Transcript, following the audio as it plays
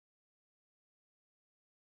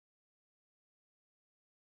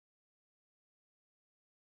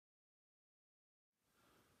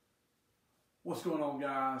What's going on,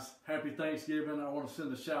 guys? Happy Thanksgiving. I want to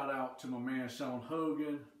send a shout out to my man Sean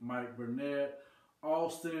Hogan, Mike Burnett,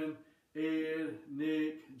 Austin, Ed,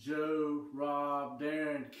 Nick, Joe, Rob,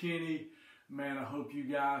 Darren, Kenny. Man, I hope you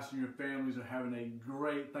guys and your families are having a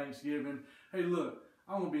great Thanksgiving. Hey, look,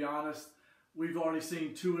 I'm going to be honest. We've already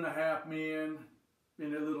seen 2.5 men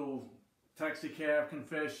in that little taxi cab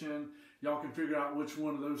confession. Y'all can figure out which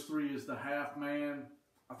one of those three is the half man.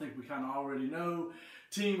 I think we kind of already know.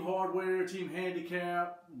 Team Hardware, Team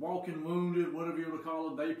Handicap, Walking Wounded, whatever you want to call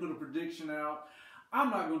it, they put a prediction out. I'm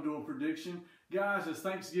not going to do a prediction. Guys, it's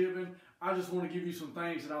Thanksgiving. I just want to give you some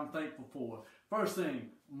things that I'm thankful for. First thing,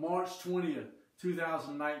 March 20th,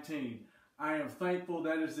 2019. I am thankful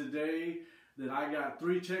that is the day that I got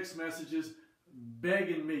 3 text messages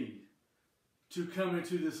begging me to come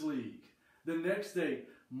into this league. The next day,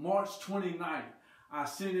 March 29th, I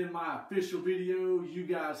sent in my official video. You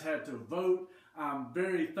guys had to vote. I'm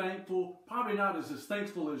very thankful, probably not as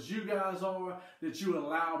thankful as you guys are, that you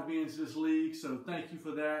allowed me into this league, so thank you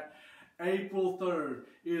for that. April 3rd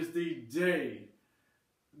is the day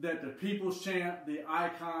that the People's Champ, the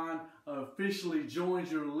Icon, officially joins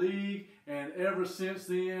your league, and ever since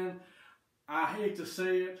then, I hate to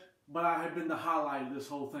say it, but I have been the highlight of this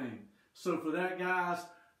whole thing. So for that, guys,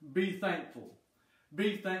 be thankful.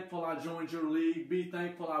 Be thankful I joined your league. Be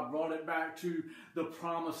thankful I brought it back to the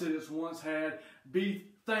promise that it's once had.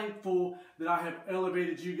 Be thankful that I have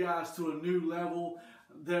elevated you guys to a new level.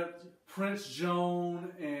 That Prince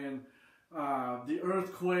Joan and the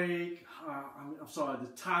earthquake, the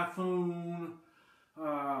typhoon,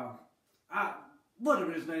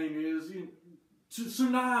 whatever his name is,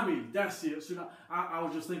 tsunami, that's it. Tsunami. I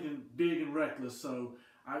was just thinking big and reckless, so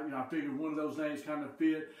I figured one of those names kind of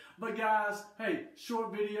fit. But guys, hey,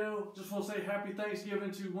 short video. Just want to say happy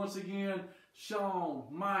Thanksgiving to, once again, Sean,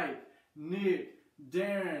 Mike, Nick,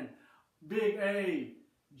 Darren, Big A,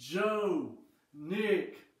 Joe,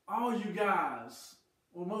 Nick, all you guys,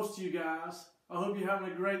 or most of you guys. I hope you're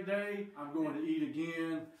having a great day. I'm going to eat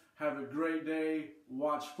again. Have a great day.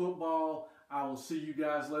 Watch football. I will see you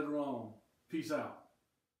guys later on. Peace out.